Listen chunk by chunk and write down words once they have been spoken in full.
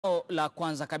La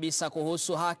kwanza kabisa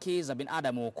kuhusu haki za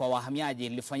binadamu kwa wahamiaji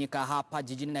lilifanyika hapa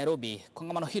jijini Nairobi.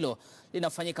 Kongamano hilo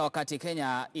linafanyika wakati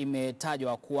Kenya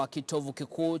imetajwa kuwa kitovu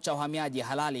kikuu cha uhamiaji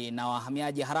halali na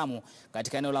wahamiaji haramu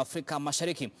katika eneo la Afrika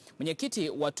Mashariki. Mwenyekiti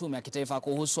wa tume ya kitaifa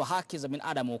kuhusu haki za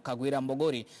binadamu Kagwira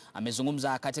Mbogori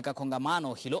amezungumza katika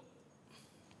kongamano hilo.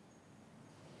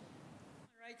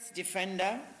 Rights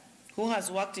defender who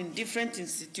has worked in different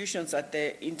institutions at the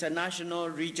international,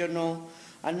 regional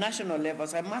and national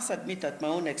levels, I must admit that my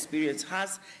own experience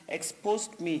has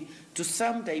exposed me to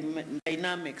some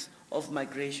dynamics of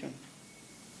migration.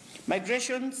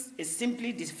 Migration is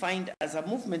simply defined as a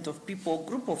movement of people,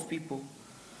 group of people,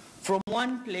 from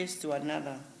one place to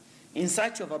another in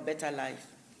search of a better life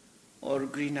or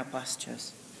greener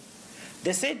pastures.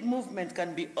 The said movement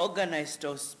can be organized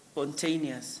or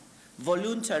spontaneous,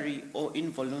 voluntary or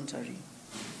involuntary.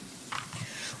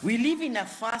 We live in a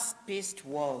fast-paced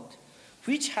world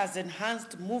which has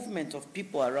enhanced movement of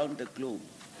people around the globe.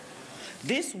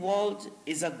 This world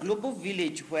is a global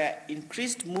village where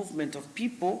increased movement of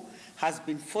people has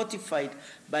been fortified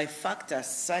by factors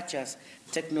such as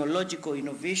technological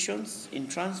innovations in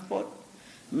transport,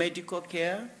 medical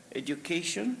care,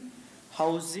 education,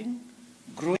 housing,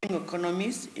 growing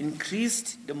economies,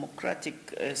 increased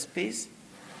democratic space,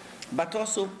 but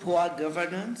also poor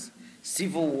governance,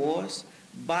 civil wars,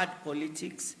 bad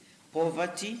politics,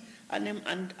 poverty,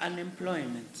 and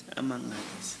unemployment, among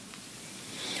others.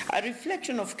 A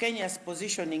reflection of Kenya's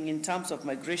positioning in terms of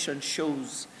migration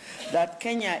shows that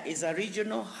Kenya is a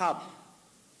regional hub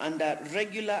and a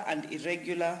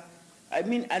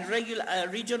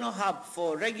regional hub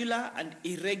for regular and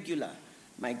irregular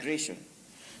migration.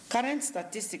 Current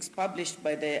statistics published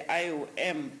by the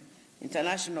IOM,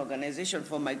 International Organization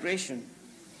for Migration,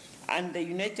 and the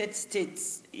United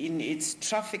States in its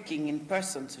Trafficking in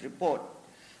Persons report,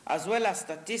 as well as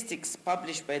statistics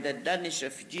published by the Danish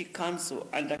Refugee Council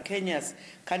under Kenya's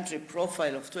country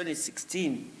profile of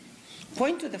 2016,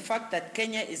 point to the fact that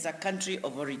Kenya is a country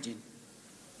of origin.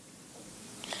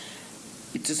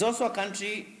 It is also a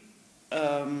country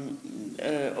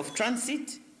of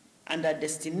transit and a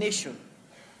destination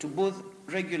to both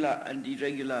regular and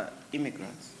irregular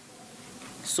immigrants.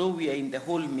 So we are in the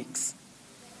whole mix.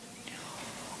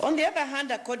 On the other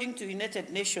hand, according to United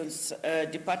Nations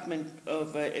Department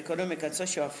of Economic and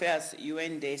Social Affairs,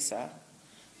 UNDESA,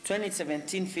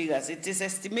 2017 figures, it is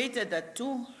estimated that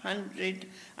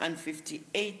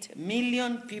 258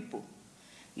 million people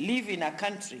live in a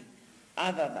country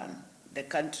other than the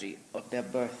country of their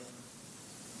birth.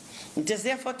 It is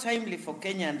therefore timely for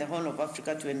Kenya and the whole of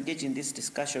Africa to engage in this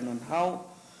discussion on how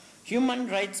human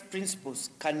rights principles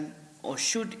can or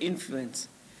should influence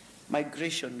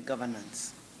migration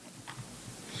governance.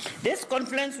 This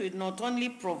conference will not only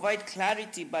provide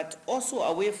clarity but also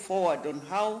a way forward on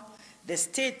how the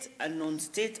state and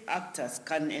non-state actors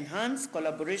can enhance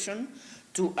collaboration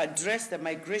to address the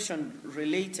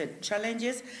migration-related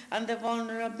challenges and the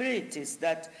vulnerabilities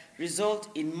that result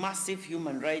in massive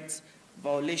human rights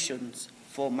violations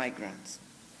for migrants.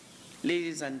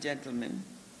 Ladies and gentlemen,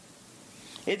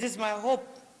 it is my hope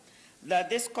that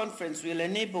this conference will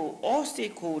enable all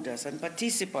stakeholders and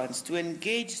participants to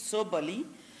engage soberly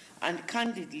and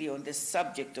candidly on the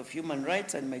subject of human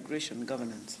rights and migration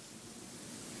governance.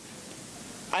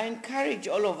 I encourage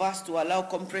all of us to allow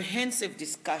comprehensive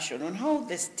discussion on how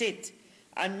the state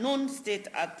and non-state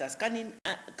actors can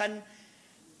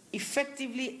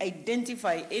effectively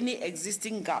identify any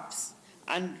existing gaps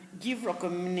and give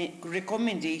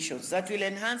recommendations that will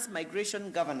enhance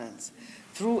migration governance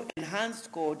through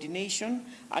enhanced coordination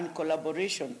and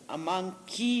collaboration among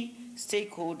key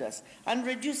stakeholders and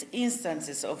reduce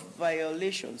instances of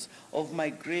violations of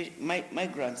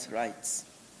migrants' rights.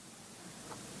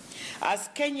 As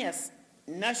Kenya's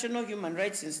national human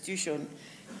rights institution,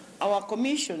 our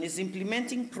commission is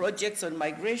implementing projects on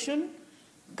migration,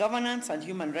 governance, and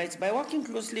human rights by working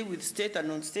closely with state and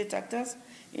non-state actors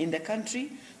in the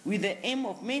country with the aim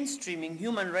of mainstreaming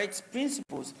human rights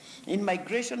principles in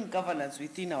migration governance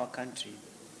within our country.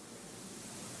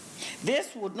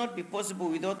 This would not be possible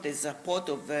without the support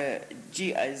of the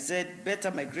GIZ Better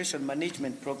Migration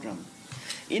Management Program.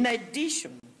 In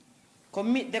addition,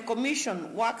 the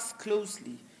Commission works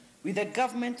closely with the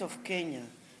government of Kenya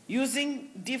using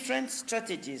different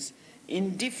strategies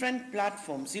in different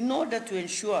platforms in order to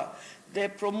ensure the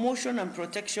promotion and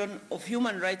protection of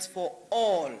human rights for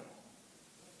all.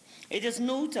 It is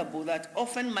notable that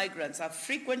often migrants are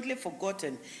frequently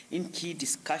forgotten in key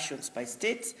discussions by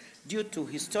states due to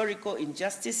historical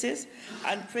injustices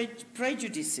and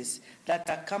prejudices that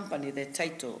accompany the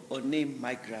title or name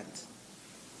migrant.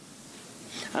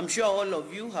 I'm sure all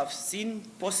of you have seen,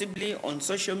 possibly on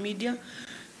social media,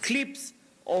 clips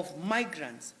of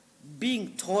migrants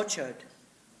being tortured,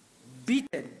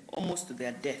 beaten almost to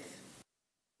their death.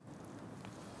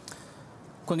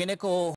 Kwingineko